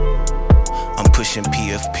pushing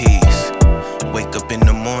PFPs. Wake up in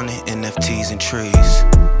the morning, NFTs and trees.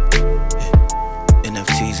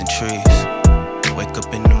 NFTs and trees. Wake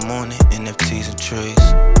up in the morning, NFTs and trees.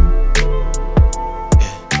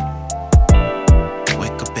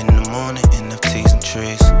 Wake up in the morning, NFTs and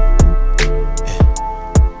trees.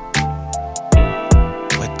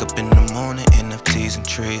 Wake up in the morning, NFTs and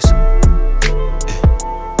trees.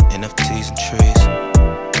 NFTs and trees.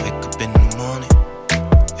 Wake up in the morning.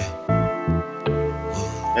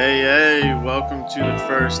 Hey, welcome to the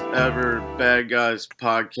first ever Bad Guys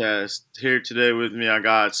podcast. Here today with me, I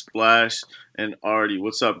got Splash and Artie.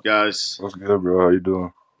 What's up, guys? What's good, bro? How you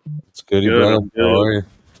doing? It's goody, Good, brother. I'm good. How are you?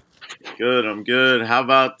 I'm good. How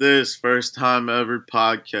about this first time ever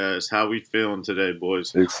podcast? How we feeling today,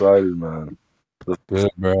 boys? Excited, man. Good,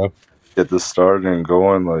 bro. Get this started and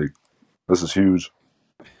going. Like, this is huge.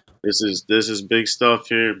 This is big stuff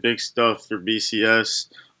here. Big stuff for BCS.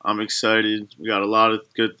 I'm excited. We got a lot of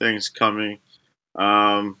good things coming.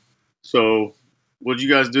 So what'd you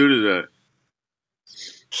guys do today?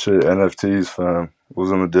 Shit, NFTs, fam. Was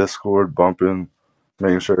in the Discord, bumping,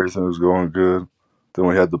 making sure everything was going good. Then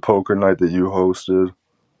we had the poker night that you hosted.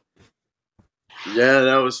 Yeah,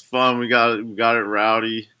 that was fun. We got it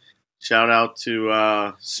rowdy. Shout out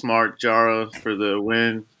to Smart Jara for the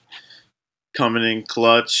win, coming in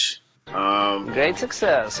clutch. Great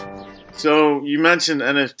success. So you mentioned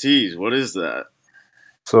NFTs. What is that?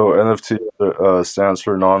 So NFT stands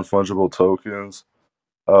for non-fungible tokens.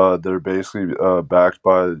 They're basically backed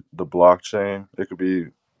by the blockchain. It could be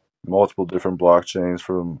multiple different blockchains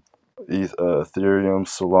from Ethereum,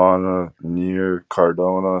 Solana, Near,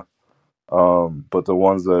 Cardano. But the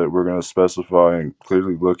ones that we're going to specify and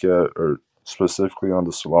clearly look at are specifically on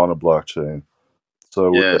the Solana blockchain.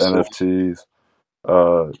 So with the NFTs,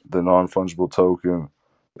 the non-fungible token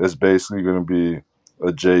is basically going to be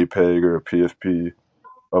a JPEG or a PFP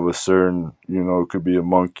of a certain, it could be a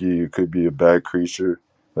monkey, it could be a bad creature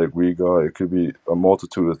like we got, it could be a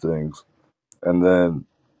multitude of things. And then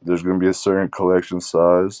there's going to be a certain collection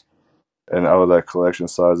size, and out of that collection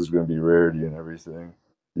size is going to be rarity and everything.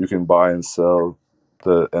 You can buy and sell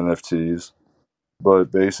the NFTs, but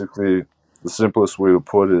basically the simplest way to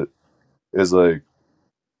put it is like,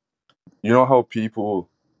 you know how people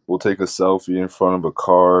will take a selfie in front of a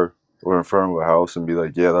car or in front of a house and be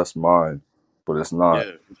like, yeah, that's mine, but it's not.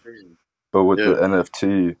 Yeah. But with the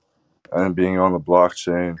NFT and being on the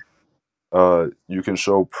blockchain, you can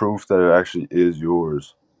show proof that it actually is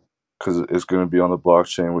yours, because it's going to be on the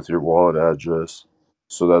blockchain with your wallet address.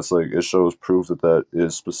 So that's like, it shows proof that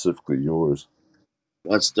is specifically yours.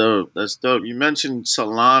 That's dope. You mentioned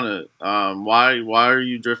Solana. Why are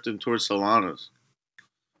you drifting towards Solana's?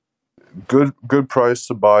 Good price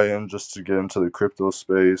to buy in just to get into the crypto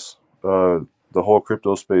space. The whole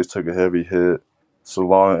crypto space took a heavy hit.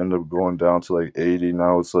 Solana ended up going down to like 80.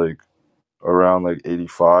 Now it's like around like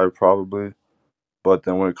 85 probably. But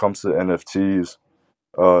then when it comes to NFTs,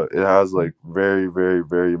 it has like very, very,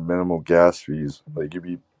 very minimal gas fees. Like you'd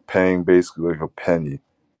be paying basically like a penny,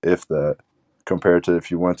 if that, compared to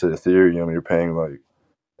if you went to Ethereum, you're paying like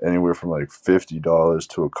anywhere from like $50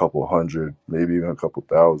 to a couple hundred, maybe even a couple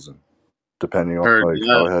thousand, depending on like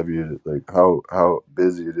how heavy, how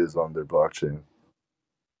busy it is on their blockchain.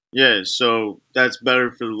 Yeah, so that's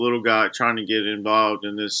better for the little guy trying to get involved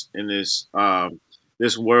in this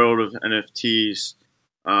this world of NFTs.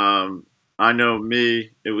 I know me,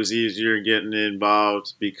 it was easier getting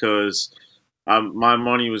involved because my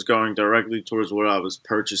money was going directly towards what I was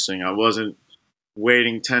purchasing. I wasn't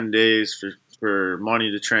waiting 10 days for money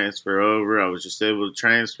to transfer over. I was just able to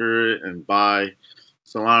transfer it and buy.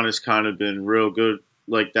 Solana's kind of been real good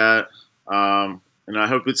like that, and I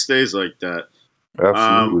hope it stays like that.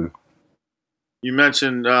 Absolutely. You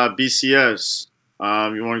mentioned BCS.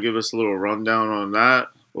 You want to give us a little rundown on that,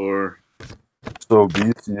 or? So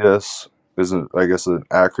BCS is, I guess, an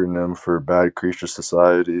acronym for Bad Creature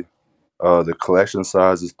Society. The collection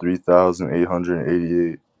size is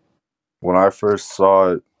 3,888. When I first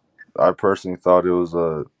saw it, I personally thought it was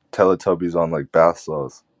Teletubbies on like bath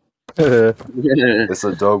sauce. It's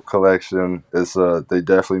a dope collection. It's they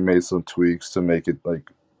definitely made some tweaks to make it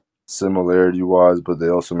like similarity wise, but they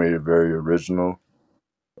also made it very original.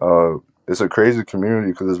 It's a crazy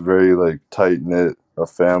community because it's very like tight knit, a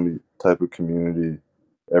family type of community.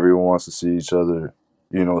 Everyone wants to see each other,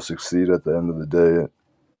 succeed at the end of the day.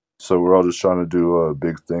 So we're all just trying to do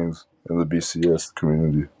big things in the BCS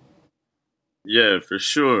community. Yeah, for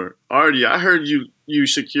sure. Artie, I heard you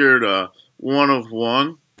secured a 1 of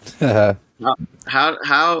 1. How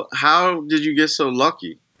did you get so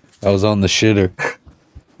lucky? I was on the shitter.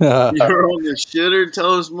 You're on the shitter.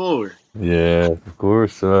 Tell us more. Yeah, of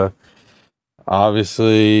course.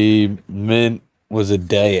 Obviously, Mint was a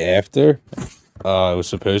day after it was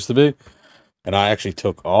supposed to be, and I actually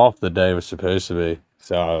took off the day it was supposed to be,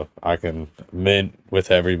 so I can mint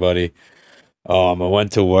with everybody. I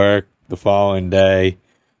went to work the following day,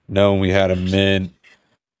 knowing we had a mint,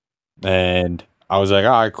 and I was like,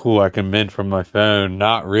 "All right, cool, I can mint from my phone,"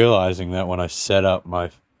 not realizing that when I set up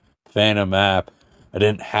my Phantom app, I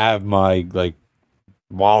didn't have my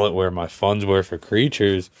wallet where my funds were for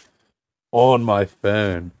creatures on my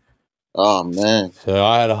phone. Oh man. So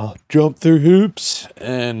I had to jump through hoops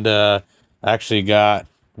and actually got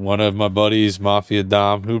one of my buddies, Mafia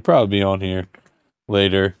Dom, who would probably be on here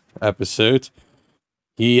later episodes.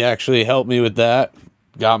 He actually helped me with that,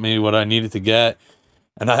 got me what I needed to get.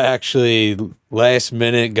 And I actually last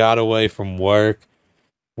minute got away from work,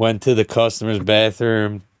 went to the customer's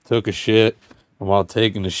bathroom, took a shit, and while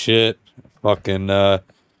taking the shit, fucking got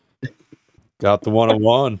the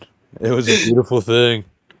 101. It was a beautiful thing.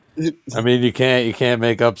 I mean, you can't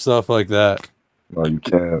make up stuff like that. No, you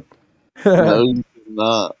can't. No, you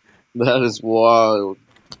cannot. That is wild.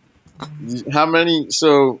 How many?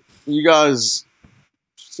 So you guys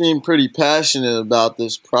seem pretty passionate about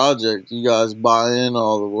this project. You guys buy in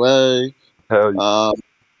all the way. Hell yeah.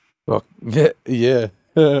 Fuck yeah, yeah.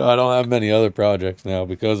 I don't have many other projects now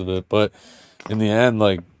because of it, but in the end,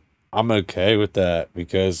 like I'm okay with that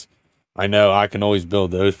because I know I can always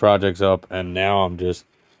build those projects up, and now I'm just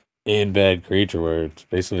in bed creature where it's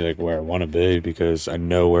basically like where I want to be because I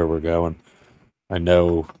know where we're going. I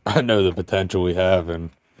know the potential we have, and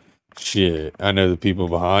shit, I know the people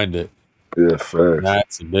behind it. Yeah, facts.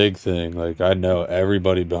 That's a big thing. Like I know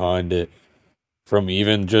everybody behind it, from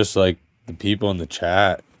even just like the people in the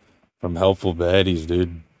chat, from helpful baddies,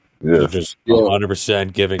 dude. Yeah, They're just Yeah.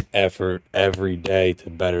 100% giving effort every day to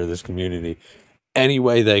better this community any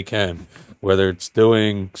way they can. Whether it's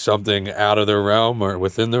doing something out of their realm or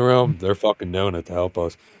within the realm, they're fucking doing it to help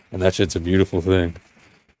us. And that shit's a beautiful thing.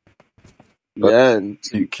 Yeah. And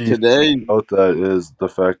key today, about that is the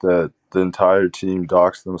fact that the entire team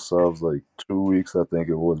doxed themselves like 2 weeks, I think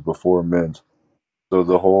it was, before Mint. So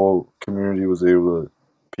the whole community was able to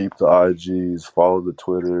peep the IGs, follow the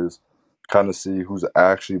Twitters, kind of see who's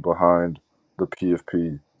actually behind the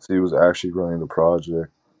PFP, see who's actually running the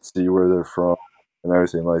project, see where they're from, and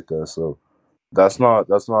everything like that. So that's not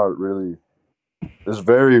really, it's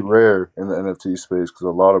very rare in the NFT space because a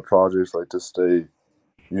lot of projects like to stay,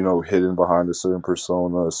 hidden behind a certain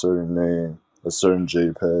persona, a certain name, a certain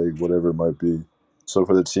JPEG, whatever it might be. So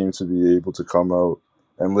for the team to be able to come out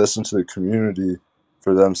and listen to the community,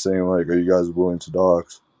 for them saying like, "Are you guys willing to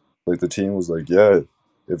dox?" Like the team was like, "Yeah,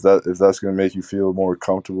 if that's gonna make you feel more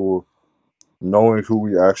comfortable knowing who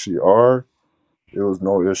we actually are, it was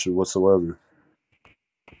no issue whatsoever."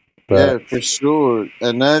 yeah, But for sure.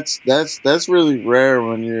 And that's really rare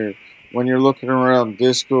when you're looking around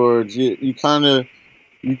Discord. You kind of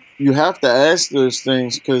you have to ask those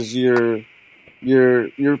things because you're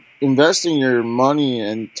investing your money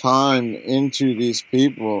and time into these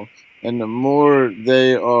people, and the more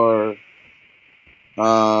they are,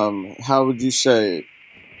 how would you say it,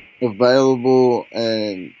 available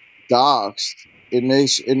and doxed, it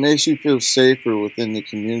makes you feel safer within the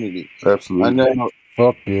community. I Absolutely. know,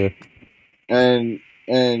 fuck yeah. and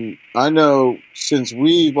and I know since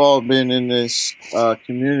we've all been in this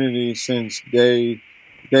community since day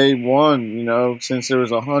one, since there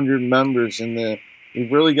was 100 members in there,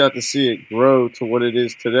 we've really got to see it grow to what it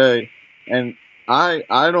is today, and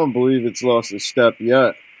I don't believe it's lost a step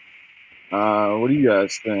yet. What do you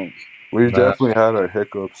guys think? We Nah. definitely had our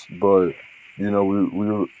hiccups, but we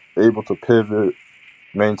were able to pivot,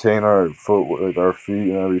 maintain our foot, like our feet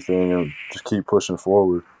and everything, and just keep pushing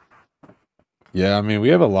forward. Yeah, I mean, we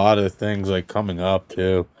have a lot of things like coming up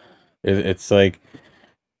too. It's like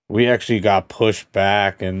we actually got pushed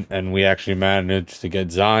back and we actually managed to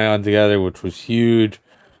get Zion together, which was huge.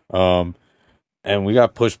 Um, and we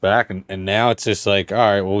got pushed back and now it's just like, all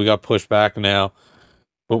right, well, we got pushed back now.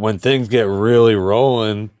 But when things get really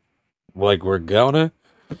rolling, like we're gonna,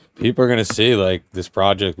 people are gonna see like this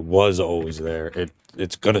project was always there.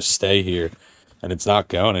 It's gonna stay here and it's not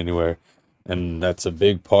going anywhere. And that's a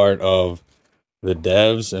big part of the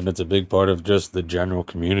devs and it's a big part of just the general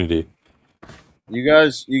community. You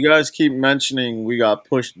guys keep mentioning we got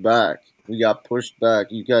pushed back. We got pushed back.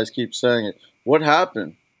 You guys keep saying it. What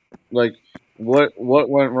happened? Like, what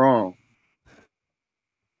went wrong?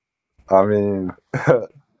 I mean,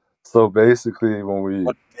 so basically, when we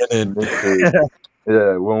Didn't. minted,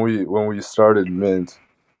 yeah, when we started Mint,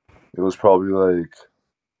 it was probably like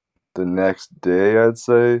the next day, I'd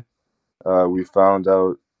say, we found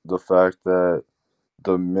out the fact that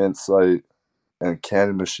the mint site and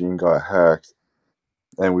cannon machine got hacked,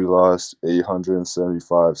 and we lost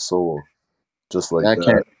 875 soul just like That that.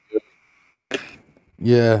 can't.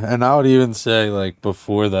 Yeah, and I would even say like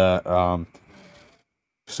before that,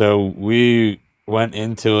 so we went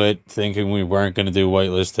into it thinking we weren't going to do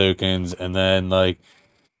whitelist tokens, and then like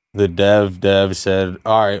the dev said,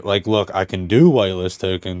 "All right, like look, I can do whitelist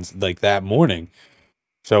tokens like that morning."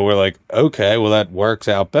 So we're like, "Okay, well that works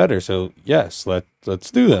out better. So yes,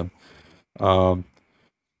 let's do them." Um,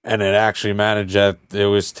 and it actually managed that it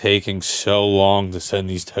was taking so long to send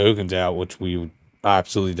these tokens out, which we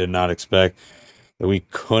absolutely did not expect, that we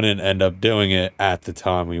couldn't end up doing it at the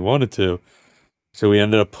time we wanted to. So we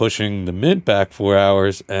ended up pushing the mint back 4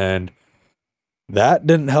 hours, and that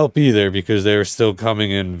didn't help either because they were still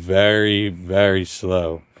coming in very, very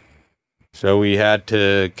slow. So we had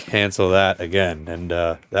to cancel that again, and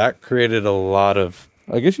that created a lot of,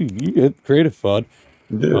 I guess you get creative fun.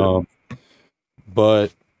 Yeah, Um,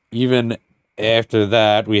 but even after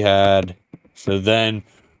that, so then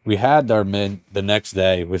we had our mint the next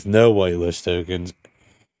day with no whitelist tokens,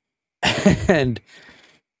 and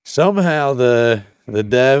somehow the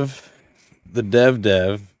dev,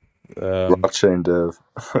 um, blockchain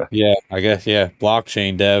dev. yeah, I guess, yeah,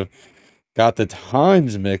 blockchain dev got the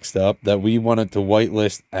times mixed up that we wanted to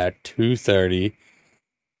whitelist at 2:30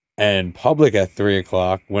 and public at 3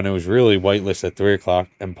 o'clock when it was really whitelist at 3 o'clock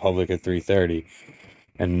and public at 3:30.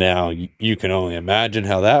 And now you can only imagine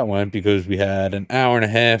how that went because we had an hour and a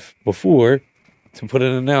half before to put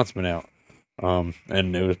an announcement out.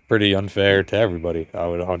 And it was pretty unfair to everybody. I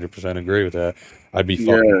would 100% agree with that. I'd be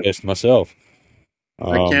fucking Yeah, pissed myself. Um,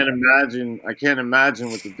 I can't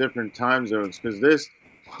imagine with the different time zones because this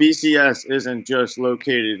BCS isn't just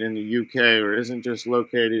located in the UK or isn't just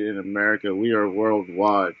located in America. We are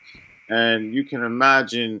worldwide, and you can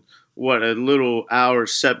imagine what a little hour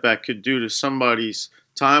setback could do to somebody's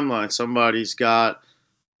timeline. Somebody's got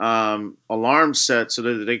alarms set so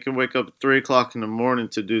that they can wake up at 3 o'clock in the morning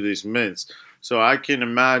to do these mints. So I can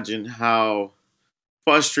imagine how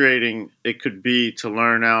frustrating it could be to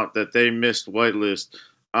learn out that they missed whitelist.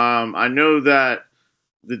 I know that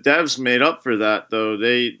the devs made up for that though.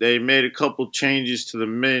 They made a couple changes to the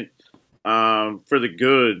mint for the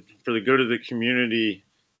good of the community.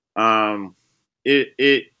 Um,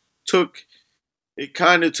 it took it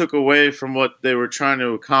kind of took away from what they were trying to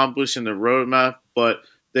accomplish in the roadmap, but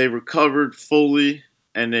they recovered fully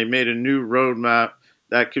and they made a new roadmap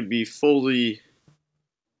that could be fully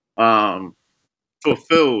um,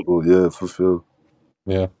 fulfilled Well, yeah, fulfilled.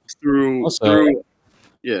 yeah. Also, through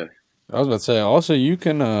yeah. I was about to say, also you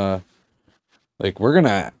can like we're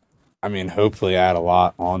gonna, I mean, hopefully add a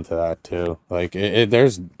lot onto that too. Like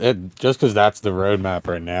just because that's the roadmap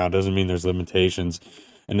right now doesn't mean there's limitations.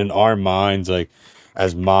 And in our minds, like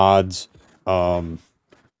as mods, um,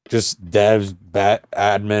 just devs,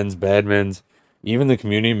 admins, badmins, even the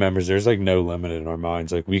community members, there's like no limit in our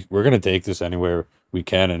minds. Like we're gonna take this anywhere we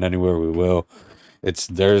can and anywhere we will. It's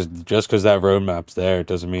there's just because that roadmap's there, it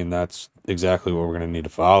doesn't mean that's exactly what we're gonna need to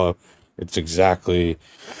follow. It's exactly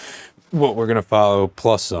what we're gonna follow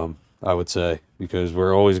plus some, I would say, because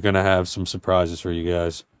we're always gonna have some surprises for you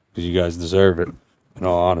guys because you guys deserve it. In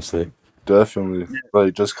all honesty, Definitely.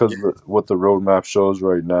 Like just because what the roadmap shows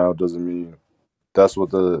right now doesn't mean that's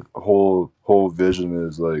what the whole vision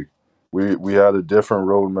is. Like we had a different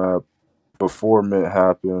roadmap before Mint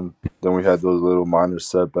happened. Then we had those little minor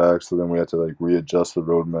setbacks, so then we had to like readjust the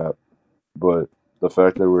roadmap. But the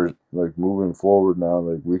fact that we're like moving forward now,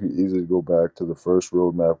 like we could easily go back to the first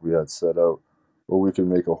roadmap we had set out, or we can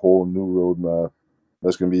make a whole new roadmap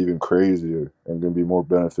that's gonna be even crazier and gonna be more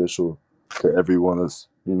beneficial to everyone that's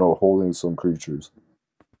holding some creatures.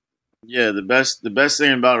 Yeah, the best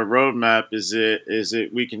thing about a roadmap is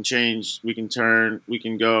it we can change, we can turn, we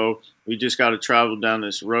can go. We just got to travel down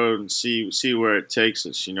this road and see where it takes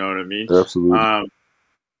us. You know what I mean? Absolutely, Um,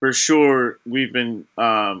 for sure, we've been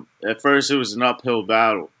at first it was an uphill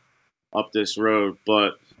battle up this road,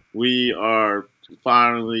 but we are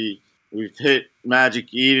finally we've hit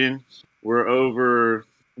Magic Eden. We're over.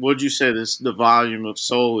 What'd you say this the volume of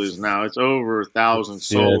soul is now? It's over 1,000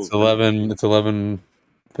 yeah, it's souls.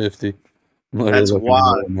 1150. I'm literally That's looking at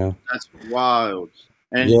wild. it now. That's wild.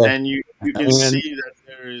 Yeah, And you can and see that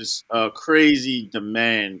there is a crazy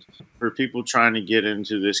demand for people trying to get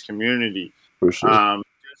into this community. for sure. Um,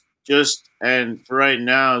 just and for right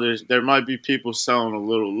now, there might be people selling a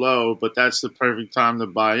little low, but that's the perfect time to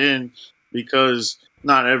buy in because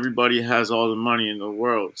not everybody has all the money in the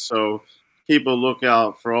world. So people look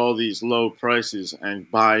out for all these low prices and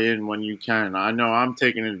buy in when you can. I know I'm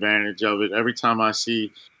taking advantage of it. Every time I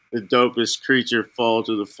see the dopest creature fall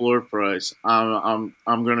to the floor price, I'm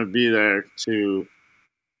gonna be there to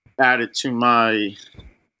add it to my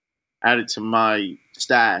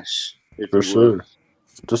stash, if For you will. sure.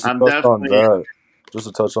 Just to I'm touch on definitely that, just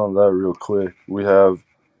to touch on that real quick, we have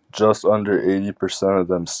just under 80% of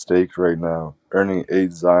them staked right now, earning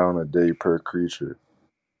 8 Zion a day per creature.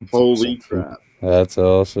 It's also holy true. crap. That's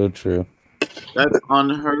also true. That's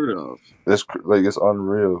unheard of. It's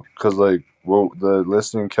unreal because like well the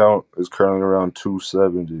listing count is currently around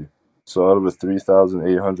 270. So out of a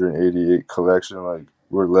 3,888 collection, like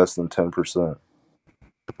we're less than 10%.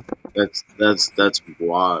 That's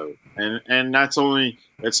wild, and that's only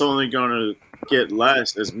going to get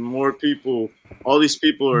less as more people. All these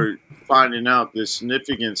people are finding out the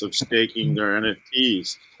significance of staking their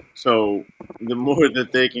NFTs. So the more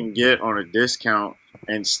that they can get on a discount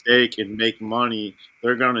and stake and make money,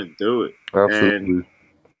 they're going to do it. And Absolutely,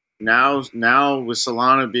 now with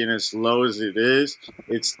Solana being as low as it is,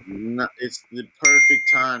 it's the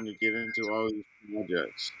perfect time to get into all these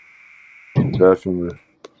projects. definitely.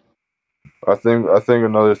 I think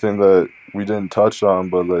another thing that we didn't touch on,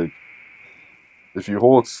 but like if you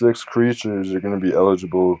hold 6 creatures, you're gonna be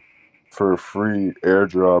eligible for a free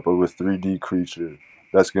airdrop of a 3D creature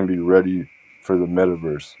that's gonna be ready for the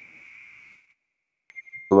metaverse.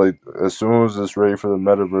 So like as soon as it's ready for the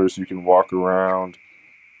metaverse, you can walk around,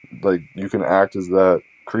 like you can act as that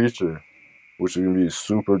creature, which is gonna be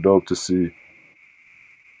super dope to see.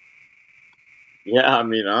 Yeah, I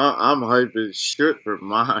mean, I'm hype as shit for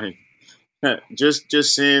mine. just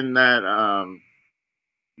seeing that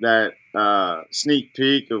sneak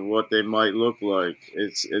peek of what they might look like,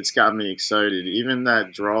 it's got me excited. Even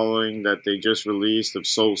that drawing that they just released of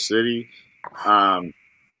Soul City, um,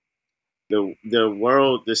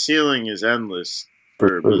 the ceiling is endless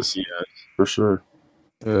For for sure, BCS. for sure.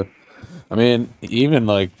 Yeah. I mean, even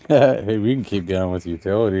like, hey, we can keep going with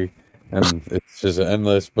utility, and it's just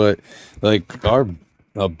endless. But like,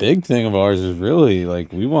 a big thing of ours is really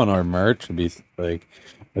like we want our merch to be like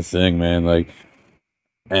a thing, man. Like,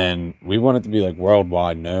 and we want it to be like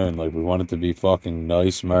worldwide known. Like, we want it to be fucking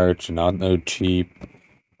nice merch, not no cheap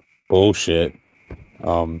bullshit.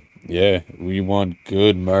 Yeah, we want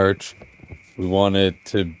good merch. We want it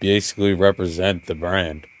to basically represent the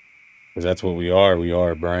brand because that's what we are. We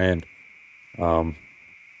are a brand. Um,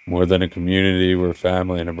 More than a community, we're a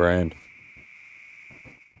family and a brand.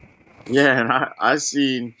 Yeah,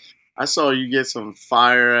 and I saw you get some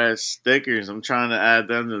fire ass stickers. I'm trying to add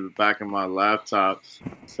them to the back of my laptop.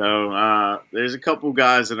 So there's a couple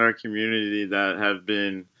guys in our community that have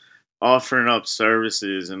been offering up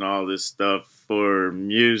services and all this stuff for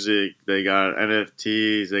music. They got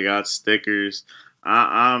NFTs, they got stickers.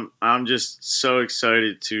 I'm just so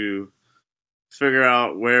excited to figure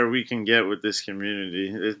out where we can get with this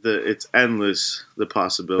community. It's endless, the Sky's the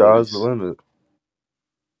possibilities. limit.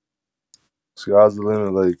 Sky's the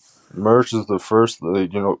limit. Like merch is the first,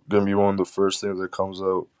 like gonna be one of the first things that comes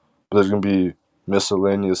out. But there's gonna be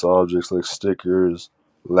miscellaneous objects like stickers,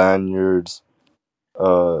 lanyards,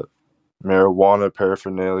 uh, marijuana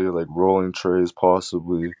paraphernalia like rolling trays,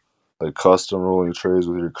 possibly like custom rolling trays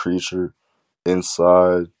with your creature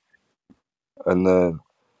inside, and then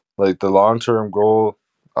like the long term goal,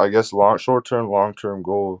 I guess short term, long term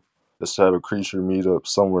goal is to have a creature meetup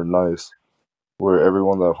somewhere nice where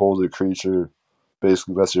everyone that holds a creature,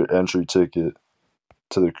 basically that's your entry ticket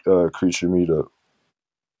to the creature meetup.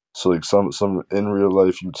 So like some in real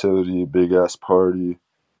life utility, big ass party.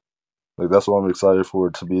 Like that's what I'm excited for,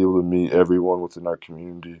 to be able to meet everyone within our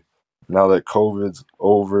community. Now that COVID's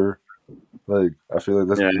over, like I feel like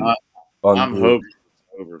that's Yeah, gonna be I'm unreal. hoping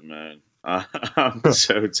it's over, man. I'm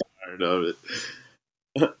so tired of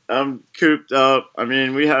it. I'm cooped up. I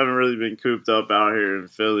mean, we haven't really been cooped up out here in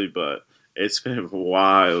Philly, but it's been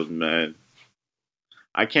wild, man.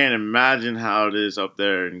 I can't imagine how it is up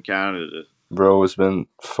there in Canada. Bro, it's been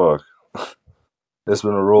fuck. It's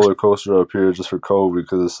been a roller coaster up here just for COVID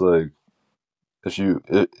because it's like if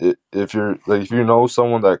you're like if you know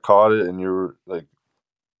someone that caught it and you're like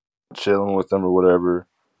chilling with them or whatever,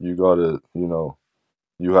 you gotta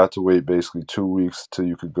you have to wait basically 2 weeks till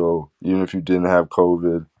you could go. Even if you didn't have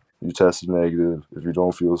COVID, you tested negative. If you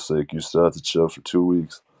don't feel sick, you still have to chill for 2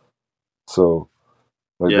 weeks. So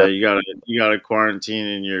like Yeah, you gotta quarantine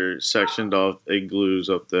in your sectioned off igloos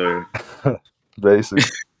up there. that basically,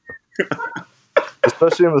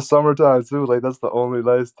 especially in the summertime too. Like that's the only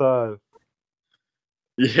nice time.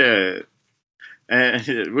 Yeah, and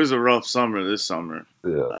it was a rough summer this summer.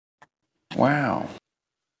 Yeah, Wow.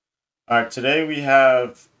 All right, today we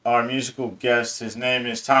have our musical guest. His name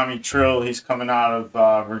is Tommy Trill. He's coming out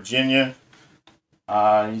of Virginia.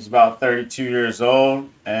 He's about 32 years old,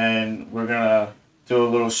 and we're gonna do a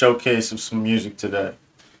little showcase of some music today.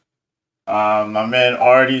 My man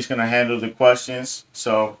Artie's gonna handle the questions,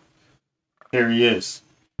 so here he is.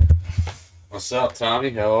 What's up, Tommy?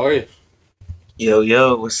 How are you?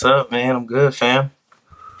 Yo, what's up, man? I'm good, fam.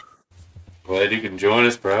 Glad you can join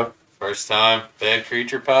us, bro. First time Bad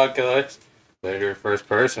Creature podcast. Glad you're first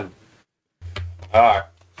person. All right.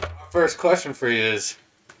 My first question for you is,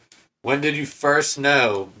 when did you first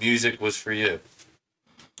know music was for you?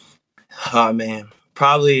 Oh man,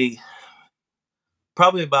 probably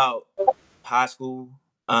about high school.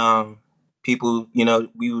 Um, People,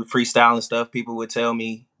 we would freestyle and stuff. People would tell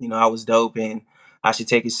me, I was dope and I should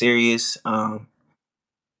take it serious.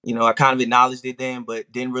 I kind of acknowledged it then,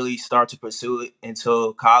 but didn't really start to pursue it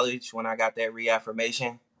until college when I got that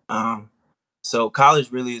reaffirmation. So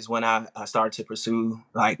college really is when I started to pursue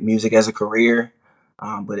like music as a career.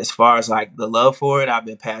 But as far as like the love for it, I've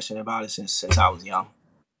been passionate about it since I was young.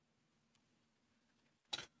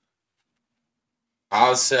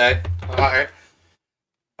 I'll say, all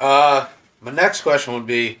right. My next question would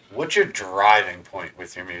be, what's your driving point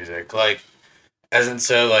with your music? Like, as in,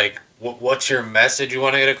 so like, what's your message you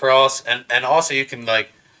want to get across, and also you can like,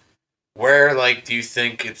 where like do you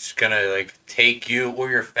think it's gonna like take you or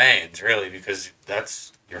your fans really, because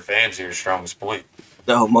that's your fans are your strongest point.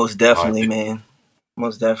 Oh, most definitely, man.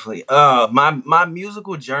 Most definitely. My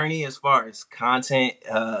musical journey as far as content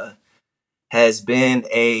has been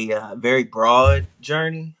a very broad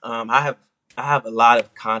journey. I have a lot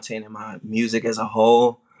of content in my music as a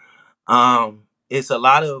whole. It's a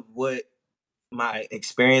lot of what my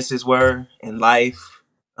experiences were in life.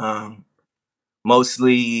 Um,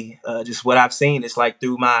 Mostly just what I've seen. It's like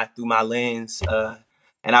through my lens,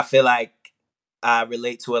 and I feel like I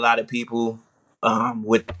relate to a lot of people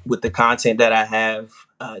with the content that I have,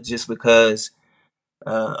 just because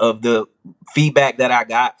of the feedback that I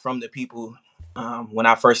got from the people when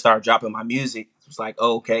I first started dropping my music. It was like,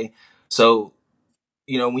 oh, okay, so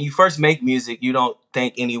when you first make music, you don't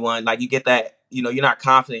think anyone like you get that, you're not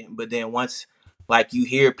confident, but then once like you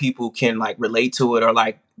hear people can like relate to it, or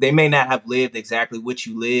like they may not have lived exactly what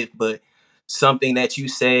you lived, but something that you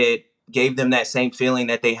said gave them that same feeling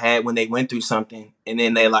that they had when they went through something, and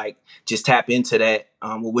then they like just tap into that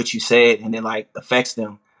with what you said, and it like affects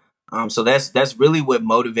them. So that's really what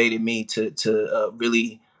motivated me to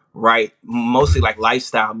really write mostly like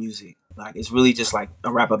lifestyle music. Like it's really just like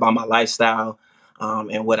a rap about my lifestyle,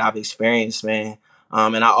 and what I've experienced, man.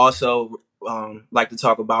 And I also like to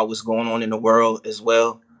talk about what's going on in the world as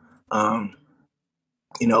well. Um,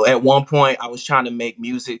 at one point I was trying to make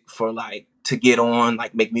music for like to get on,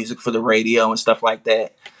 like make music for the radio and stuff like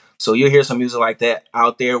that. So you'll hear some music like that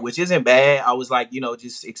out there, which isn't bad. I was like,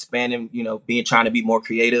 just expanding, being trying to be more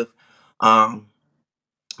creative. Um,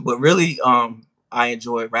 but really, I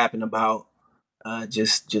enjoy rapping about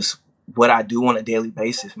just what I do on a daily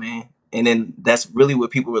basis, man. And then that's really what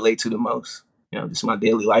people relate to the most. Just my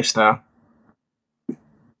daily lifestyle.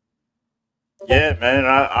 Yeah, man,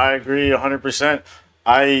 I agree 100%.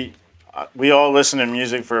 I we all listen to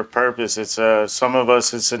music for a purpose. It's some of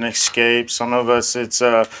us it's an escape, some of us it's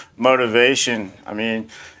motivation. I mean,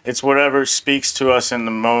 it's whatever speaks to us in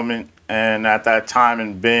the moment and at that time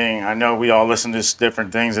and being. I know we all listen to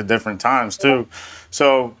different things at different times too.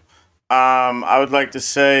 So I would like to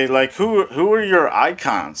say, like, who are your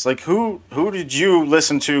icons? Like, who did you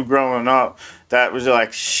listen to growing up that was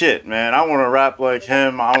like, shit, man, I want to rap like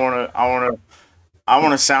him. I want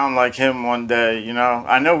to sound like him one day.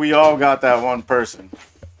 I know we all got that one person.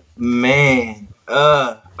 Man,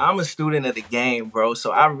 I'm a student of the game, bro.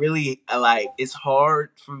 So I really like it's hard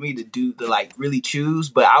for me to do the like really choose,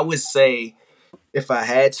 but I would say if I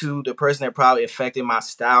had to, the person that probably affected my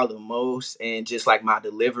style the most and just like my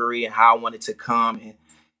delivery and how I wanted to come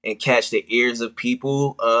and catch the ears of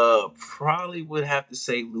people, probably would have to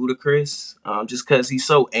say Ludacris, just because he's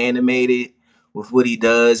so animated with what he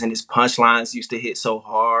does and his punchlines used to hit so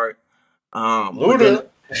hard.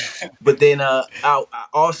 But then Luda. I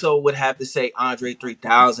also would have to say Andre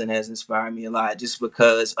 3000 has inspired me a lot just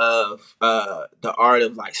because of the art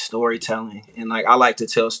of like storytelling, and like I like to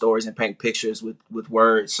tell stories and paint pictures with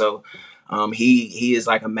words. So he is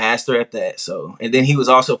like a master at that. So, and then he was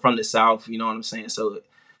also from the South, you know what I'm saying? So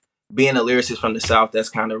being a lyricist from the South, that's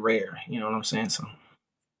kind of rare, you know what I'm saying? So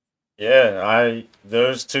Yeah, I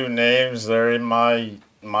those two names they're in my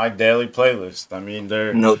daily playlist. I mean,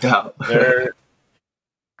 no doubt. they're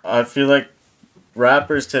I feel like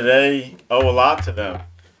rappers today owe a lot to them.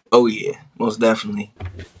 Oh yeah, most definitely.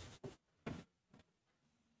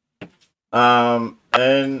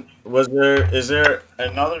 And is there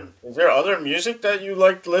other music that you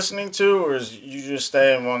like listening to, or is you just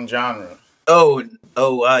stay in one genre? Oh,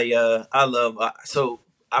 I love so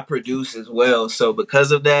I produce as well. So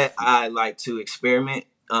because of that, I like to experiment.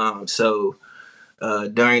 During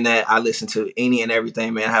that, I listen to any and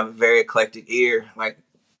everything. Man, I have a very eclectic ear. Like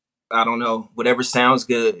I don't know, whatever sounds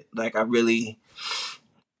good. Like I really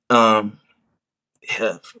um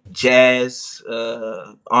jazz,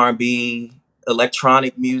 R&B,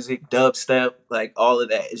 electronic music, dubstep, like all of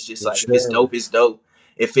that. It's just For like if it's sure. dope, it's dope.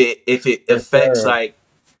 If it For affects sure. like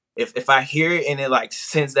if I hear it and it like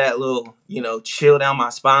sends that little chill down my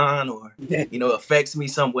spine or affects me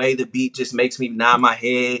some way, the beat just makes me nod my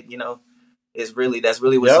head. That's really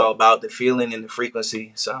what it's Yep. all about, the feeling and the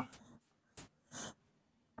frequency. So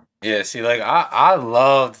Yeah, see, like I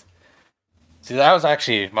loved. See, that was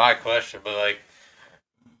actually my question, but like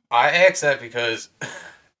I asked that because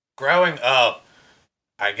growing up,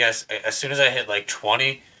 I guess as soon as I hit like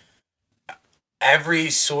 20, every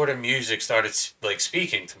sort of music started like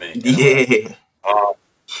speaking to me in a way. yeah, Um,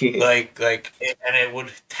 yeah, and it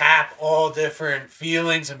would tap all different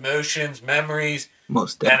feelings, emotions, memories,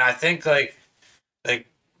 most and definitely. I think like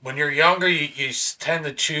when you're younger, you tend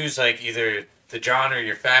to choose like either the genre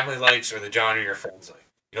your family likes or the genre your friends like.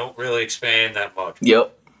 You don't really expand that much.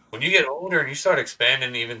 Yep, When you get older and you start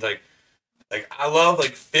expanding, even like I love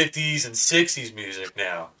like 50s and 60s music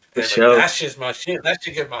now. for And like sure. that's just my shit. That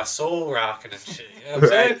should get my soul rocking and shit. You know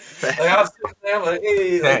what I'm Right. saying? Like I was sitting there like,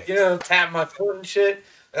 hey, like, Facts. tap my foot and shit.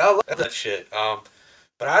 Like, I love that shit.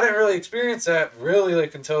 But I didn't really experience that really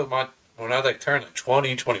like until my when I like turned like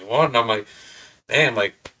 20, 21. And I'm like, damn,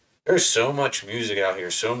 like there's so much music out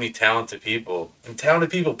here, so many talented people. And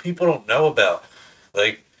talented people don't know about.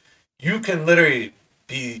 Like you can literally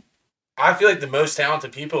be I feel like the most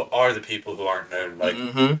talented people are the people who aren't known,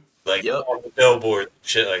 Mm-hmm. like Yep. on the billboard,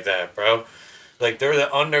 shit like that, bro. Like they're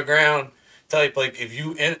the underground type. Like if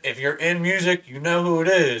you're in music, you know who it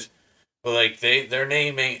is, but like their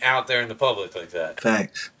name ain't out there in the public like that.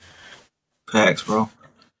 Facts. Facts, bro.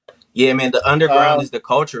 Yeah, man, the underground Um, is the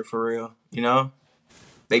culture for real.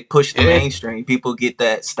 They push the Yeah. mainstream. People get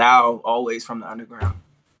that style always from the underground.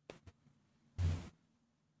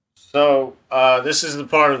 this is the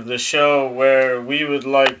part of the show where we would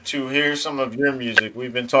like to hear some of your music.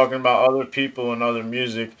 We've been talking about other people and other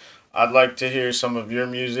music. I'd like to hear some of your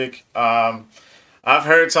music. I've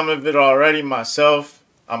heard some of it already myself.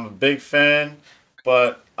 I'm a big fan,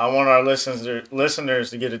 but I want our listeners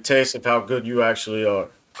to get a taste of how good you actually are.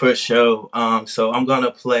 For sure. So I'm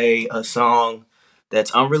gonna play a song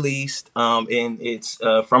that's unreleased. And it's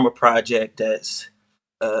from a project that's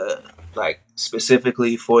uh like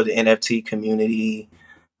specifically for the NFT community.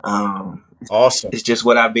 Um, Awesome. it's just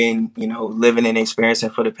what I've been, living and experiencing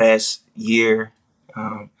for the past year.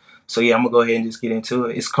 Um, so yeah, I'm gonna go ahead and just get into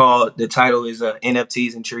it. It's called. The title is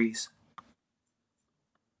NFTs and Trees.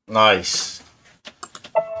 Nice.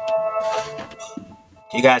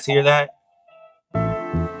 You guys hear that?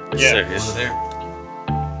 Yes, Yeah. sir. Yes, sir.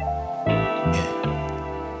 Yeah,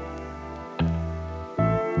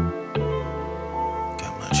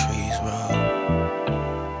 got my trees rolled.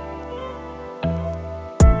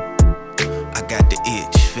 I got the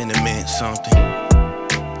itch, finna mint something.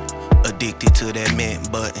 Addicted to that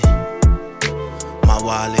mint button. My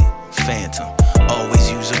wallet, phantom.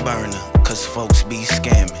 Always use a burner, cause folks be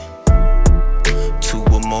scamming. Two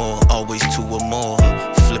or more, always two or more.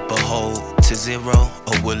 Flip a hole to zero,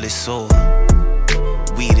 or will it soar?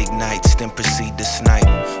 Weed ignites, then proceed to snipe.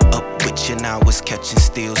 Up with you now, was catching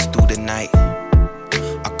steals through the night.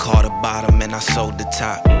 I caught the bottom and I sold the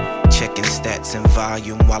top. Checking stats and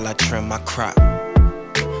volume while I trim my crop.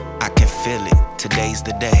 I can feel it, today's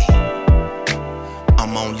the day.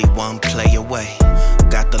 I'm only one play away.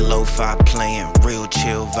 Got the lo-fi playing, real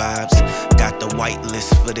chill vibes. Got the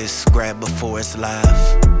whitelist for this, grab before it's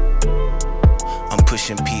live. I'm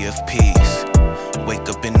pushing PFPs. Wake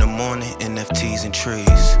up in the morning, NFTs and trees.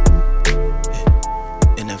 Yeah,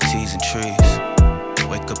 NFTs and trees.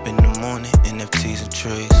 Wake up in the morning, NFTs and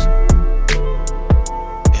trees.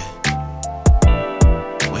 Yeah.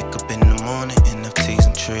 Wake up in the morning, NFTs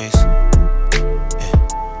and trees. Yeah.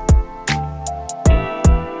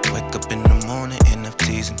 Wake up in the morning,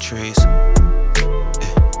 NFTs and trees. Yeah.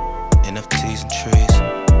 NFTs and trees.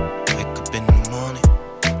 Wake up in the morning.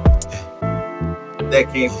 That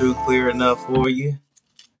came through clear enough for you?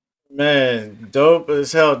 Man, dope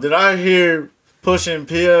as hell. Did I hear pushing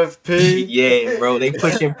PFP? Yeah, bro. They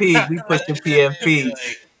pushing P's. We that pushing shit made me PFPs.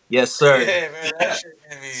 like, Yes, sir. yeah, man, that shit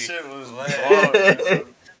made me Shit was laugh. bars, bro.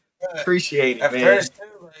 Appreciate it, At man. first, too,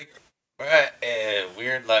 like, right,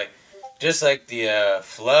 weird, like, just like the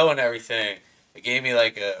flow and everything. It gave me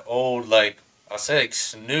like a old like I'll say like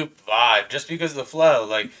Snoop vibe just because of the flow,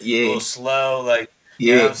 like a little Yeah, slow, like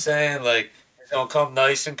you know what yeah. I'm saying, like it's gonna come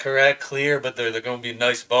nice and correct, clear, but they're gonna be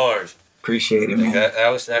nice bars. Appreciate it, Like man.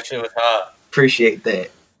 that shit was hot. Appreciate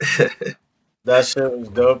that. That shit was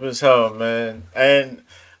dope as hell, man. And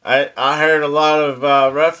I heard a lot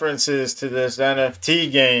of references to this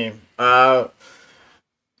NFT game.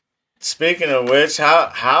 Speaking of which,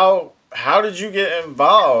 how did you get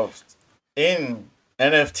involved in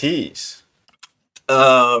NFTs?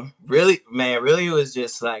 Really, man, really it was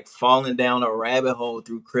just like falling down a rabbit hole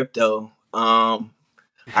through crypto. I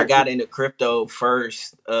got into crypto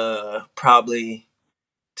first, probably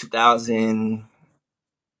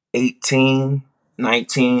 2018,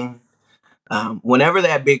 19. Whenever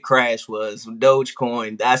that big crash was,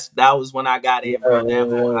 Dogecoin, that was when I got Yeah, in, bro. That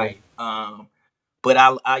whole yeah, hype. But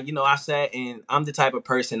I sat and I'm the type of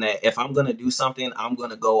person that if I'm gonna do something, I'm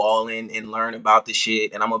gonna go all in and learn about the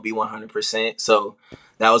shit, and I'm gonna be 100%. So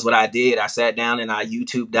that was what I did. I sat down and I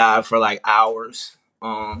YouTube dived for like hours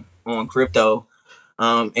on crypto,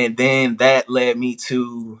 and then that led me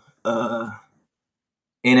to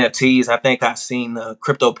NFTs. I think I seen the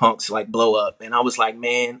Crypto Punks like blow up, and I was like,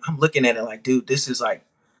 man, I'm looking at it like, dude, this is like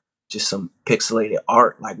just some pixelated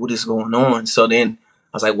art. Like, what is going on? So then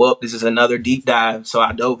I was like, well, this is another deep dive. So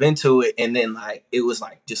I dove into it, and then like it was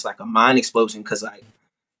like just like a mind explosion because like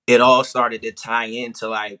it all started to tie into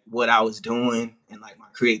like what I was doing and like my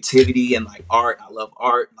creativity and like art. I love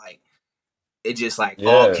art. Like it just like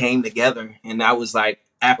all yeah. came together, and I was like,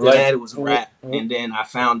 after Like, that, it was a wrap. And then I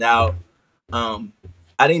found out um,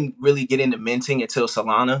 I didn't really get into minting until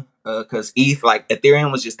Solana because ETH, like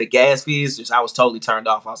Ethereum, was just the gas fees. Just I was totally turned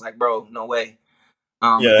off. I was like, bro, no way.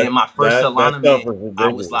 And yeah, then my first that Solana stuff mint, was I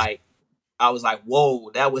was ridiculous. like,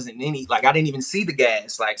 whoa, that wasn't any. Like I didn't even see the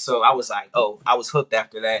gas. Like so, I was like, oh, I was hooked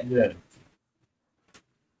after that. Yeah,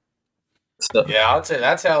 So Yeah, I'd say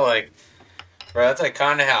that's how like, bro. That's like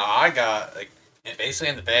kind of how I got like basically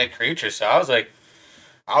into bad creatures. So I was like,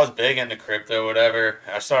 I was big into crypto, whatever.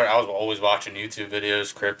 I was always watching YouTube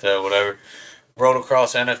videos, crypto, whatever. Rolled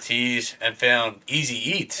across NFTs and found Easy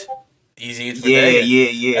Eats for yeah, Dating. yeah,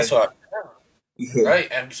 yeah, That's what, yeah. right?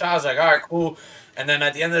 And so I was like, all right, cool. And then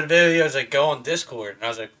at the end of the video, I was like, go on Discord, and I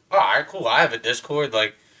was like, all right, cool. I have a Discord.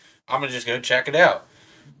 Like, I'm gonna just go check it out.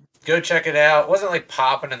 Go check it out. It wasn't like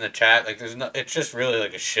popping in the chat. Like, there's no. It's just really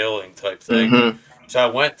like a shilling type thing. Mm-hmm. So I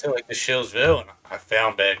went to like the Shillsville and I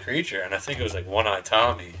found Bad Creature, and I think it was like One Eye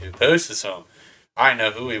Tommy who posted some. I didn't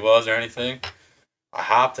know who he was or anything. I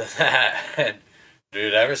hopped in that, and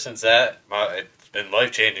dude, ever since that, it's been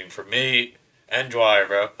life changing for me and Dwyer,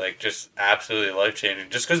 bro. Like, just absolutely life changing.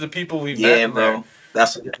 Just because the people we met Yeah, in there, bro.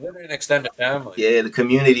 That's it's literally an extended family. yeah. The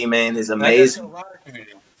community, man, is And I guess a amazing. lot of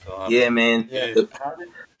communities. So, Yeah, man. yeah. The,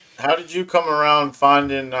 How did you come around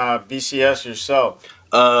finding BCS yourself?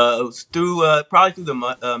 it was through probably through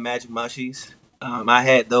the Magic Mushies. I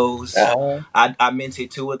had those. yeah. I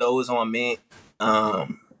minted two of those on Mint,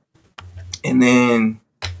 and then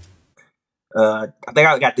I think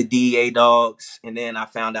I got the DEA dogs, and then I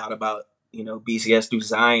found out about BCS through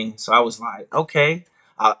Zion. So I was like, okay,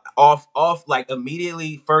 off like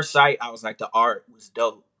immediately first sight, I was like, the art was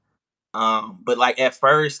dope. But like at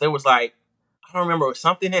first, there was like I don't remember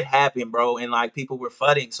something had happened, bro, and like people were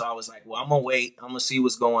fudding. So I was like, well, I'm gonna wait. I'm gonna see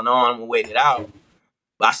what's going on. I'm gonna wait it out.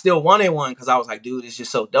 But I still wanted one because I was like, dude, it's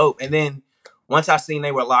just so dope. And then once I seen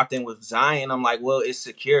they were locked in with Zion, I'm like, well, it's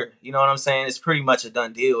secure. You know what I'm saying? It's pretty much a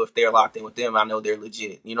done deal if they're locked in with them. I know they're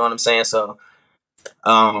legit. You know what I'm saying? So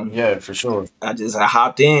Yeah, for sure. I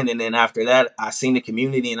hopped in, and then after that, I seen the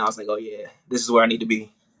community, and I was like, oh yeah, this is where I need to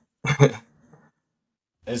be.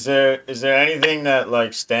 Is there anything that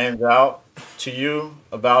like stands out to you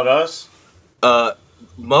about us? uh,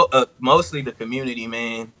 Mostly the community,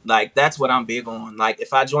 man. Like that's what I'm big on. Like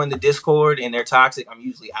if I join the Discord and they're toxic, I'm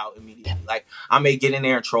usually out immediately. Like I may get in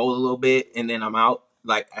there and troll a little bit, and then I'm out.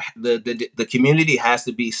 Like the community has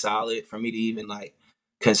to be solid for me to even like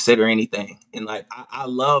consider anything. And like I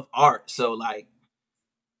love art, so like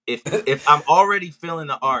if I'm already feeling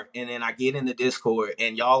the art, and then I get in the Discord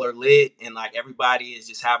and y'all are lit, and like everybody is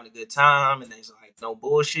just having a good time, and there's like no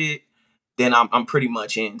bullshit, then I'm pretty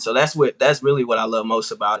much in. So that's really what I love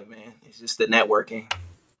most about it, man. It's just the networking.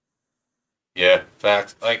 Yeah,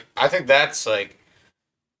 fact. Like, I think that's like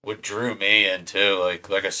what drew me in too.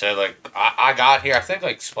 Like I said, like I got here. I think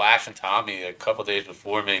like Splash and Tommy a couple days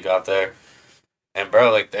before me got there, and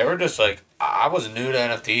bro, like they were just like I was new to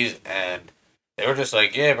NFTs, and they were just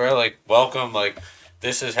like, yeah, bro, like welcome, like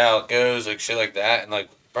this is how it goes, like shit like that, and like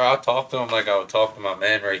bro, I talked to him like I would talk to my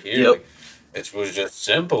man right here, Yep. like it was just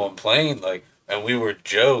simple and plain. Like, and we were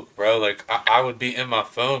joke, bro. Like, I would be in my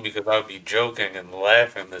phone because I would be joking and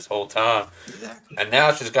laughing this whole time. Exactly. And now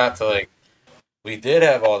it's just got to like we did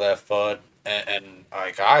have all that fun, and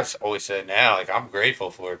like always say now, like I'm grateful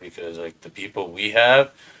for it because like the people we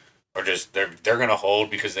have are just they're gonna hold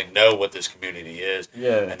because they know what this community is,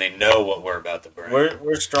 Yeah, and they know what we're about to bring.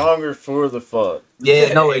 we're stronger for the fun.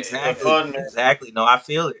 Yeah, no, The exactly. fun, man. Exactly. No, I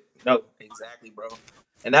feel it. No, exactly, bro.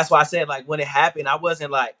 And that's why I said, like, when it happened, I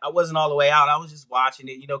wasn't all the way out. I was just watching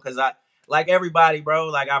it, because I, like everybody, bro,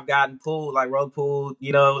 like I've gotten pulled, like road pulled,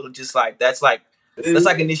 just that's like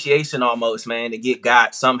initiation almost, man, to get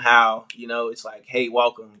got somehow, it's like, hey,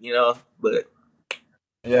 welcome, but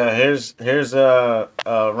Yeah, here's a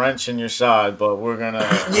wrench in your side, but we're gonna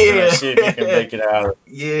yeah, see if you can make it out.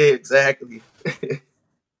 yeah, exactly.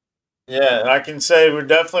 Yeah, I can say we're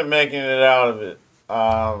definitely making it out of it.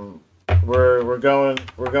 Um, we're going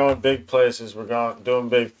big places. We're going doing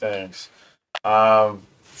big things. Um,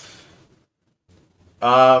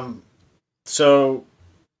 um, so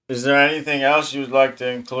is there anything else you would like to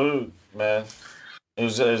include, man? It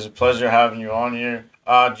was a pleasure having you on here.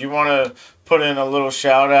 Do you want to put in a little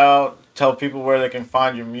shout out? Tell people where they can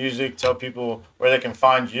find your music. Tell people where they can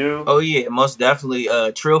find you. Oh yeah, most definitely.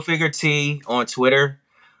 Trill Figure T on Twitter.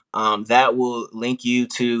 That will link you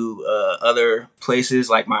to other places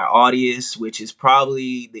like my audience, which is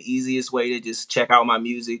probably the easiest way to just check out my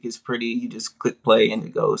music. It's pretty. You just click play and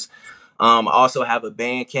it goes. I also have a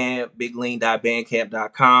Bandcamp,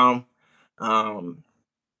 biglean.bandcamp.com.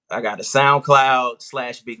 I got a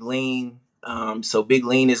SoundCloud / Big Lean. So Big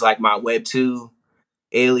Lean is like my Web2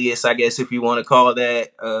 alias, I guess, if you want to call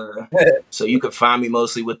that. So you can find me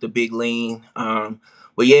mostly with the Big Lean.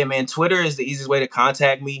 But yeah, man, Twitter is the easiest way to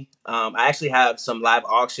contact me. I actually have some live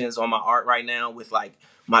auctions on my art right now with like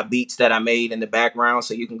my beats that I made in the background.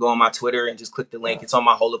 So you can go on my Twitter and just click the link. It's on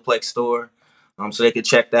my Holoplex store. So they could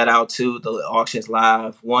check that out too. The auction's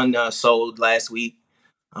live. One sold last week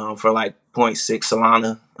for like point 0.6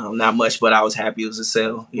 Solana. Not much, but I was happy it was a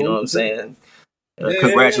sale. You know what I'm saying?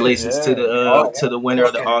 Congratulations to Yeah. the winner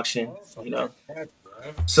of the auction.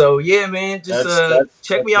 So yeah, man, just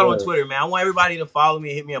check me out on Twitter, man. I want everybody to follow me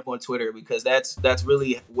and hit me up on Twitter because that's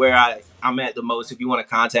really where I'm at the most. If you want to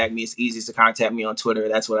contact me, it's easiest to contact me on Twitter.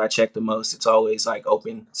 That's what I check the most. It's always like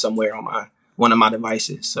open somewhere on one of my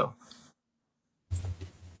devices. So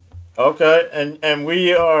Okay, and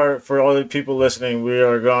we are, for all the people listening, we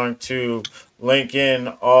are going to link in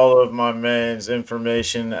all of my man's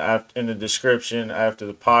information in the description after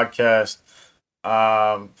the podcast.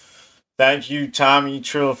 Um, Thank you, Tommy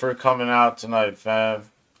Trill, for coming out tonight, fam.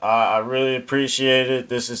 I really appreciate it.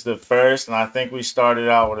 This is the first, and I think we started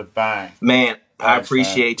out with a bang. man, I Thanks, fam.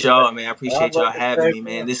 appreciate y'all, man. I appreciate I'd y'all like to having thank me,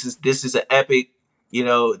 man. you. This is an epic,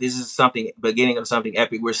 this is something beginning of something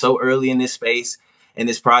epic. We're so early in this space and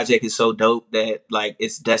this project is so dope that like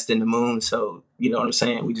it's destined to moon. So, you know what I'm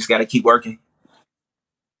saying? We just gotta keep working.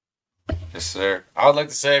 Yes, sir. I would like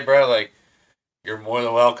to say, bro, like you're more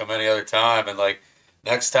than welcome any other time, and like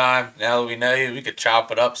next time, now that we know you, we could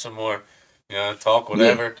chop it up some more. Talk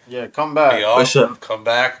whatever. Yeah, come Be back. For sure. awesome. Come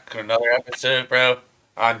back to another episode, bro.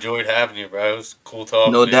 I enjoyed having you, bro. It was cool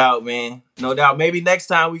talking No to you. doubt, man. No doubt. Maybe next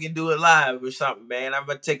time we can do it live or something, man. I'm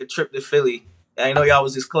gonna take a trip to Philly. I didn't know y'all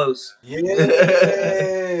was this close.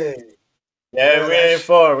 Yeah. Yeah, we ain't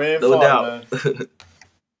far. We ain't No far, doubt. man.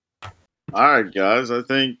 All right, guys. I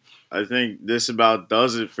think this about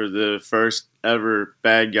does it for the first ever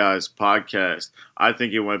Bad Guys podcast. I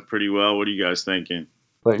think it went pretty well. What are you guys thinking?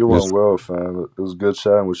 I think it went well, fam. It was good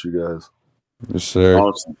chatting with you guys. Yes, sir.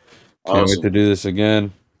 Awesome. Can't wait to do this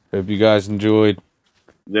again. Hope you guys enjoyed.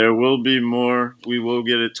 There will be more. We will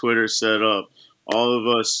get a Twitter set up. All of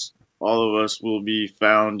us will be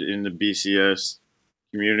found in the BCS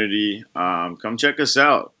community. Come check us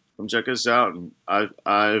out. Come check us out. And I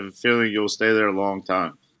have a feeling you'll stay there a long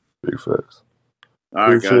time. Big facts. All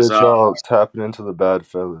right, Appreciate guys. y'all tapping into the bad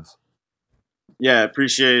fellas. Yeah,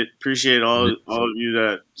 appreciate all of you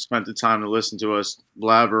that spent the time to listen to us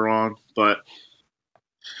blabber on. But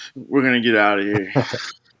we're gonna get out of here.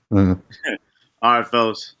 All right,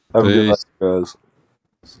 fellas. Have a good night, guys.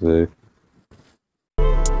 See.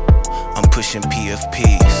 I'm pushing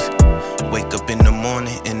PFPs. Wake up in the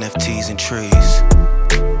morning, NFTs and trees.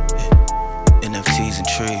 Yeah. NFTs and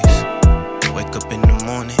trees. Wake up in the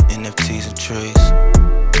morning, NFTs and trees.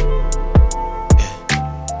 Yeah.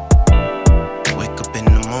 Wake up in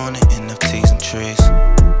the morning, NFTs and trees.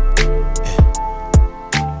 Yeah.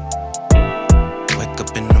 Wake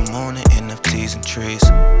up in the morning, NFTs and trees.